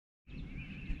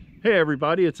Hey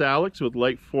everybody, it's Alex with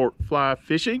Lake Fork Fly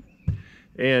Fishing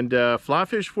and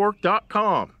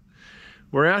flyfishfork.com.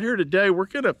 We're out here today. We're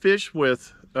going to fish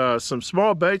with some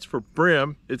small baits for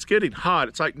brim. It's getting hot.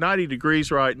 It's like 90 degrees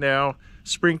right now.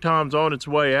 Springtime's on its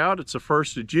way out. It's the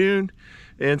 1st of June.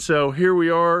 And so here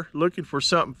we are looking for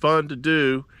something fun to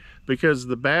do because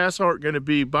the bass aren't going to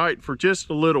be biting for just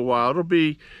a little while. It'll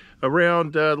be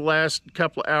around the last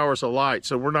couple of hours of light,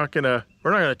 so we're not gonna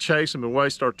chase them and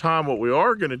waste our time. What we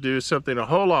are going to do is something a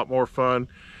whole lot more fun.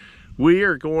 We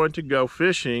are going to go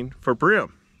fishing for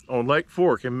brim on Lake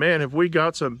Fork, and man, have we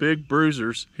got some big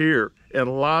bruisers here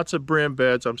and lots of brim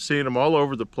beds. I'm seeing them all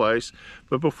over the place.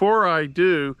 But before I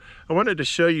do, I wanted to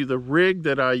show you the rig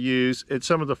that I use and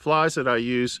some of the flies that I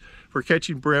use for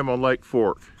catching brim on Lake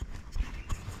Fork.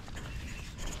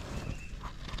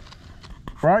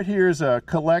 Right here is a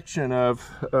collection of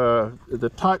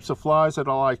the types of flies that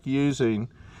I like using,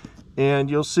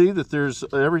 and you'll see that there's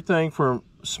everything from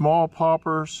small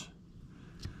poppers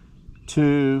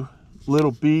to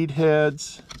little bead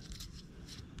heads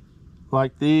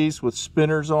like these with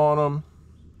spinners on them,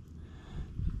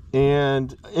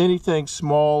 and anything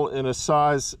small in a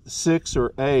size 6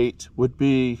 or 8 would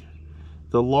be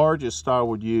the largest I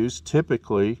would use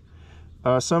typically.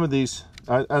 Some of these,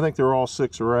 I think they're all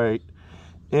 6 or 8.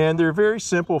 And they're very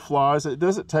simple flies. It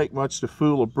doesn't take much to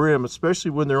fool a brim,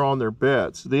 especially when they're on their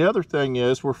beds. The other thing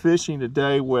is we're fishing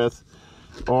today with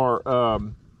our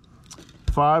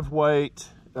 5-weight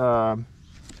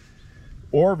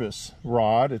Orvis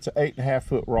rod. It's an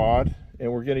 8.5-foot rod,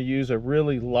 and we're going to use a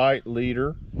really light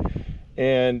leader,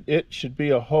 and it should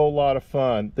be a whole lot of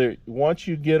fun. Once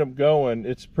you get them going,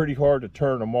 it's pretty hard to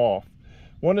turn them off.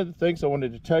 One of the things I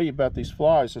wanted to tell you about these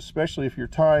flies, especially if you're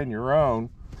tying your own,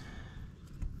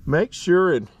 make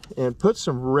sure and put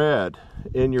some red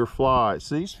in your flies.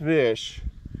 These fish,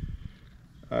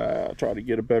 I'll try to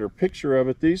get a better picture of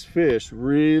it. These fish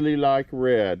really like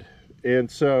red.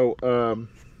 And so, let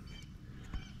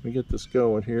me get this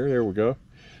going here. There we go.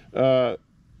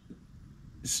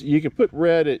 So you can put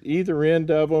red at either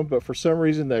end of them, but for some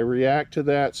reason they react to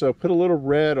that. So put a little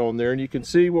red on there, and you can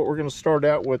see what we're going to start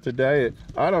out with today.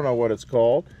 I don't know what it's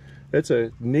called. It's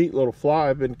a neat little fly.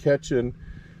 I've been catching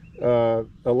a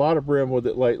lot of brim with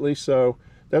it lately, so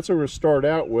that's what we're going to start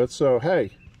out with. So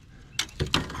hey,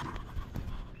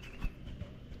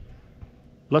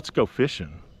 let's go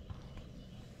fishing.